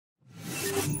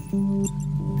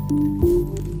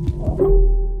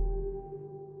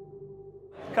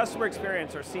Customer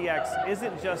experience, or CX,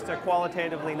 isn't just a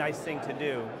qualitatively nice thing to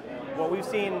do. What we've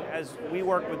seen as we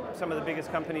work with some of the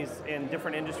biggest companies in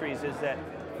different industries is that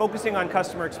focusing on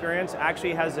customer experience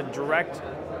actually has a direct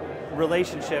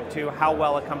relationship to how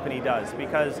well a company does,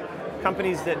 because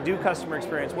companies that do customer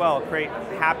experience well create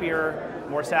happier,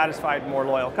 more satisfied, more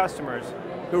loyal customers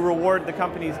who reward the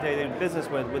companies they do business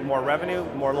with more revenue,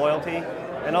 more loyalty,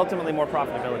 and ultimately more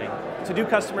profitability. To do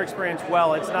customer experience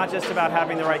well, it's not just about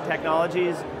having the right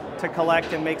technologies to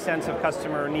collect and make sense of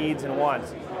customer needs and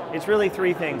wants. It's really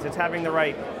three things. It's having the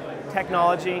right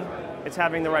technology, it's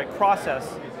having the right process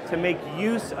to make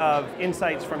use of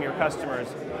insights from your customers,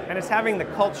 and it's having the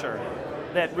culture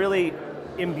that really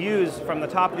imbues from the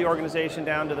top of the organization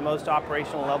down to the most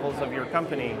operational levels of your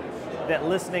company that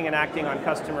listening and acting on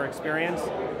customer experience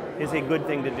is a good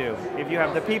thing to do. If you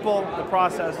have the people, the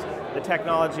process, the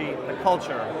technology, the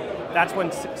culture, that's when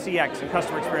CX and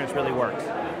customer experience really works.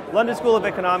 London School of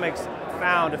Economics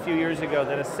found a few years ago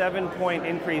that a 7-point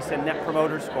increase in Net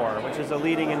Promoter Score, which is a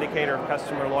leading indicator of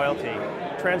customer loyalty,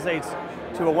 translates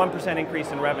to a 1% increase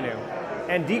in revenue.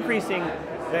 And decreasing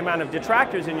the amount of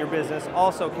detractors in your business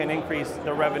also can increase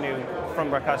the revenue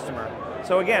from a customer.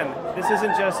 So again, this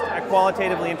isn't just a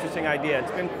qualitatively interesting idea,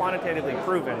 it's been quantitatively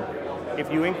proven.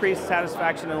 If you increase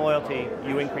satisfaction and loyalty,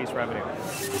 you increase revenue.